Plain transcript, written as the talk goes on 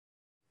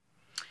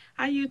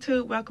Hi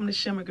YouTube, welcome to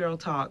Shimmer Girl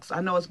Talks.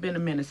 I know it's been a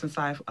minute since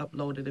I've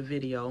uploaded a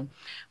video,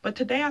 but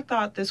today I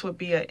thought this would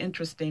be an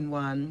interesting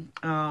one.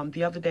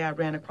 The other day I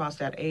ran across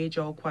that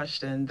age-old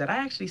question that I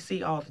actually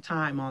see all the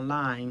time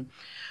online,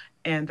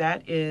 and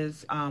that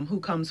is who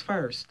comes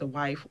first, the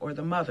wife or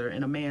the mother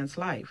in a man's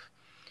life?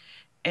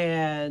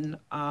 And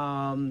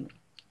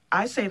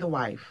I say the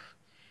wife.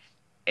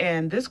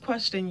 And this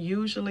question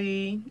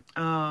usually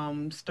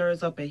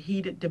stirs up a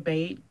heated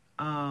debate,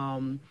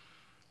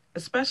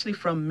 especially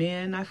from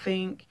men, I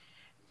think.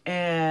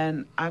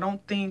 And I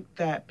don't think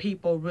that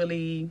people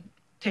really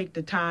take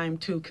the time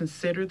to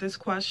consider this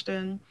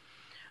question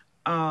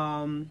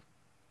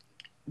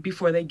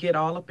before they get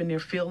all up in their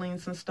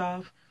feelings and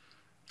stuff.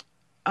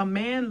 A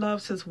man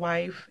loves his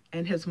wife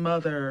and his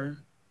mother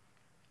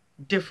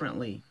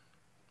differently.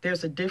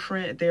 There's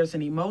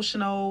an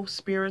emotional,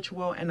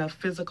 spiritual, and a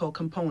physical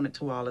component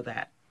to all of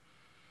that.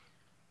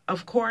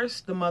 Of course,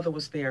 the mother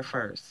was there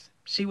first.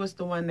 She was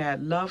the one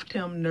that loved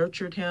him,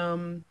 nurtured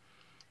him,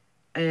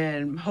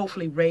 and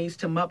hopefully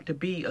raised him up to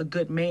be a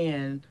good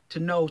man, to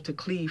know to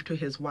cleave to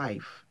his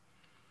wife.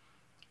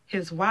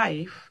 His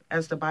wife,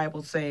 as the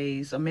Bible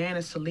says, a man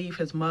is to leave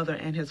his mother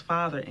and his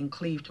father and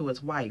cleave to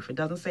his wife. It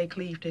doesn't say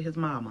cleave to his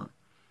mama.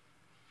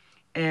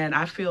 And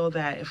I feel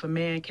that if a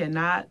man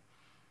cannot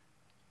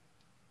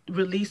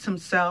release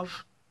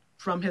himself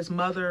from his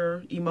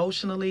mother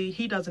emotionally,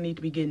 he doesn't need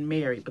to be getting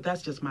married. But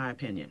that's just my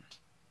opinion.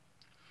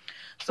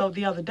 So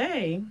the other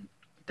day,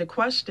 the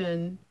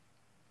question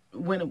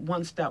went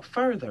one step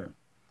further.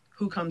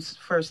 Who comes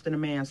first in a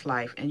man's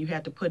life? And you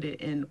had to put it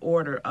in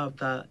order of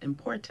the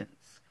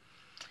importance.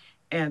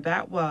 And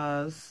that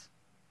was,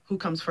 who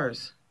comes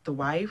first? The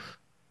wife,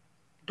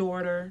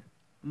 daughter,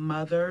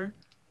 mother,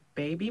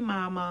 baby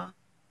mama,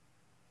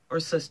 or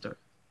sister?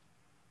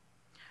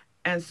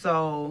 And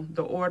so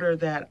the order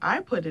that I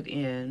put it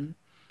in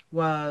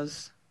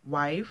was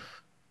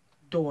wife,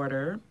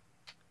 daughter,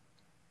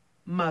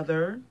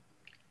 mother,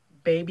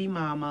 baby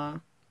mama,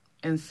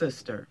 and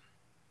sister.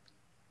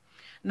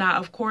 Now,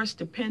 of course,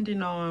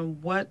 depending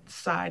on what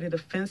side of the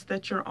fence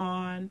that you're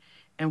on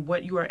and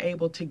what you are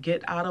able to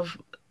get out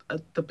of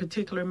the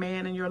particular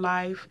man in your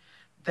life,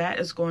 that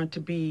is going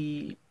to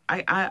be,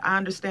 I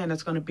understand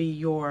that's going to be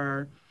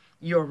your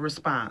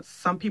response.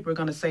 Some people are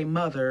going to say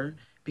mother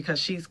because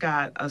she's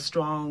got a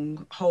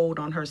strong hold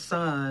on her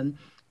son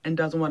and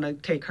doesn't want to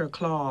take her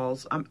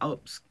doesn't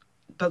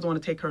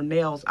want to take her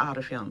nails out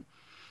of him.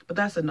 But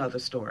that's another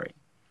story.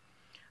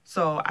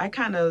 So I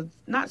kind of,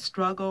 not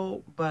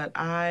struggled, but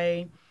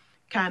I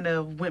kind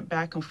of went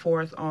back and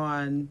forth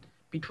on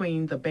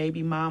between the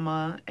baby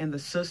mama and the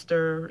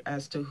sister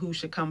as to who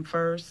should come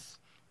first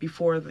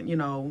before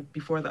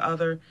the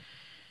other.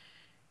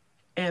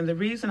 And the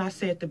reason I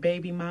said the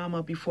baby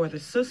mama before the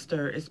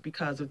sister is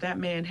because if that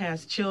man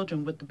has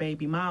children with the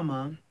baby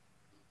mama,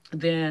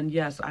 then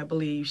yes, I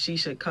believe she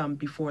should come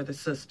before the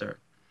sister.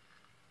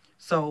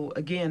 So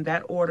again,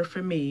 that order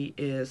for me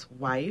is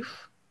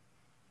wife,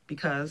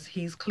 because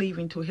he's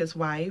cleaving to his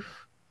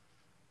wife,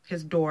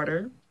 his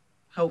daughter,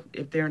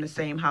 if they're in the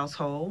same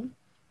household,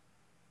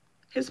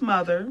 his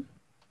mother,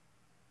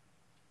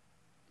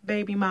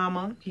 baby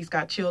mama, he's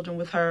got children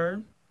with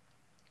her.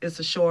 It's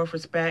a show of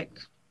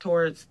respect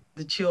towards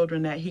the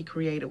children that he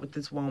created with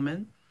this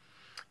woman.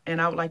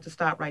 And I would like to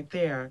stop right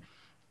there.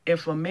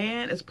 If a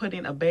man is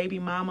putting a baby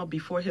mama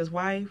before his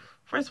wife,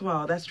 first of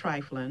all, that's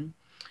trifling.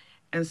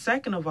 And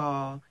second of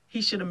all, he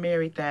should have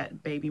married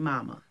that baby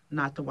mama,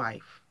 not the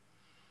wife.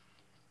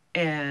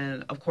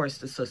 And of course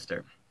the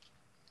sister.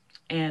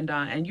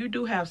 And you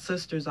do have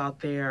sisters out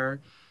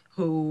there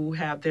who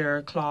have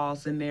their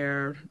claws in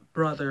their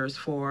brothers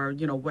for,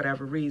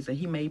 whatever reason.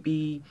 He may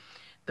be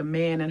the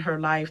man in her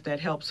life that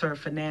helps her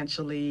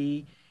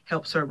financially,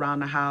 helps her around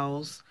the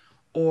house,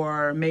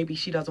 or maybe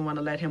she doesn't want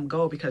to let him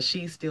go because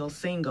she's still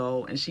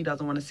single and she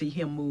doesn't want to see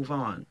him move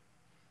on.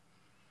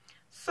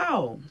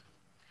 So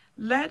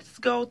let's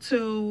go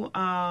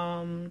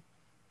to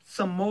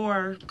some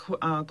more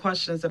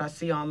questions that I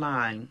see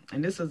online.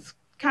 And this is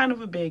kind of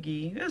a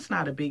biggie. It's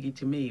not a biggie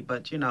to me,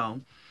 but,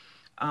 some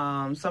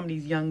of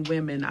these young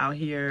women out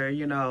here,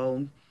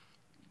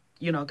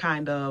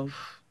 kind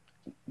of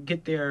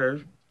get their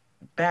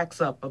backs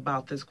up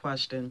about this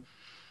question.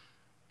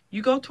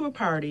 You go to a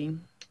party,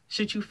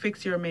 should you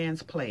fix your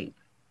man's plate?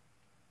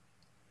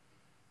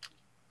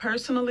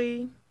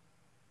 Personally,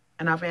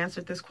 and I've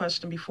answered this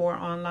question before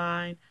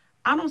online,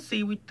 I don't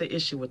see the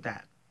issue with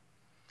that.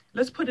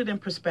 Let's put it in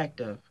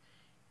perspective.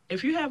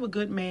 If you have a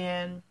good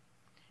man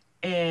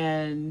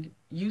and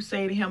you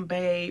say to him,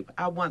 babe,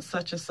 I want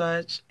such and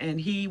such, and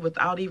he,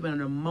 without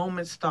even a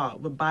moment's thought,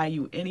 would buy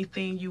you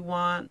anything you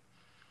want.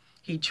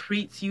 He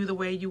treats you the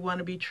way you want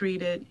to be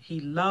treated.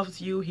 He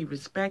loves you. He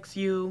respects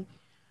you.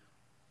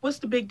 What's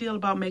the big deal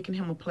about making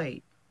him a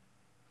plate?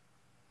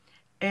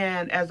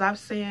 And as I've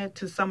said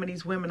to some of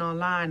these women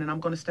online, and I'm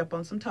going to step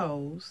on some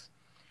toes,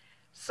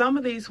 some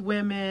of these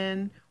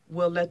women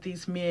will let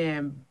these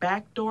men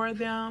backdoor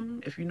them,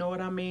 if you know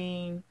what I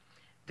mean.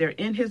 They're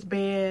in his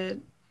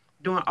bed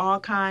doing all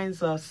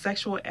kinds of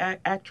sexual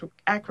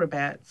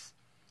acrobats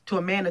to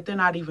a man that they're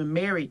not even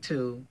married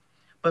to,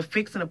 but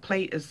fixing a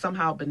plate is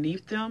somehow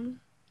beneath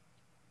them.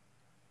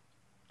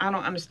 I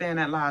don't understand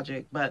that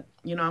logic, but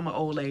I'm an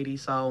old lady,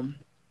 so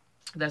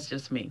that's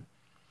just me.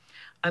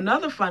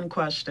 Another fun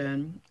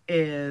question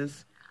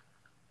is,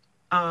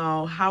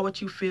 how would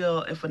you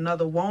feel if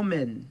another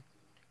woman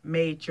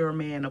made your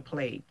man a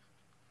plate?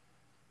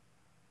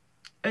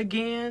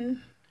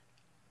 Again,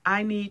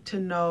 I need to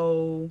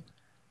know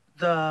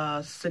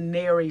the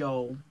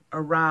scenario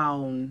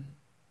around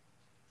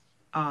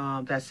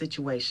that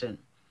situation.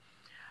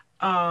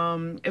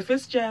 If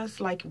it's just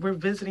like we're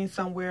visiting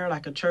somewhere,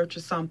 like a church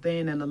or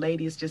something, and the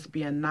lady is just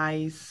being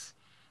nice,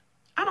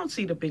 I don't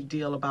see the big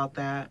deal about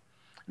that.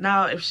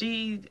 Now, if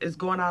she is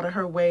going out of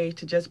her way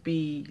to just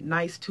be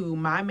nice to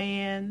my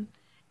man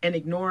and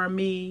ignoring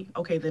me,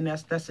 okay, then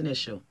that's an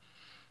issue.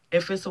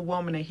 If it's a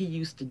woman that he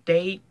used to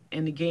date,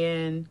 and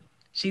again,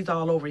 she's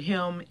all over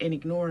him and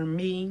ignoring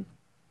me,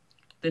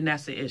 then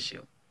that's an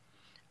issue.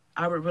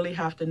 I would really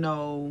have to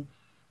know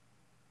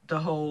the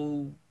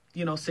whole,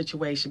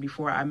 situation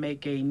before I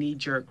make a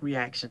knee-jerk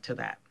reaction to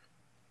that.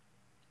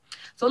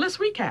 So let's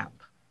recap.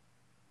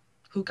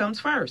 Who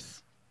comes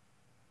first?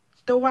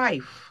 The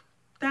wife.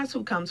 That's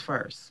who comes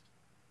first.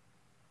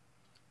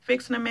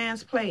 Fixing a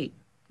man's plate,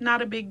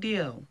 not a big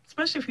deal,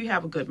 especially if you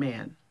have a good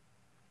man.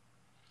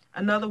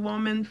 Another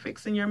woman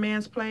fixing your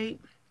man's plate,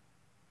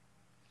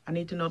 I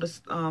need to know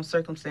the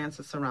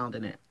circumstances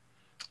surrounding it.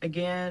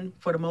 Again,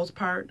 for the most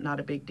part, not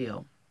a big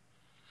deal.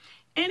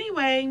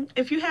 Anyway,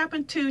 if you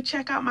happen to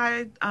check out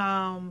my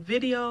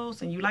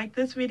videos and you like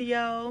this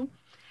video,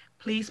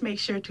 please make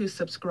sure to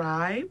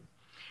subscribe.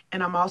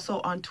 And I'm also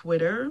on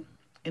Twitter,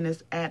 and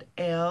it's at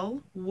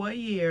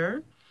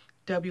LWarir,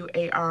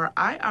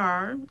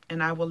 WARIR,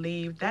 and I will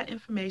leave that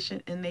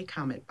information in the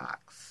comment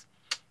box.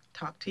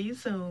 Talk to you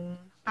soon.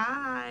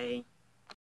 Bye.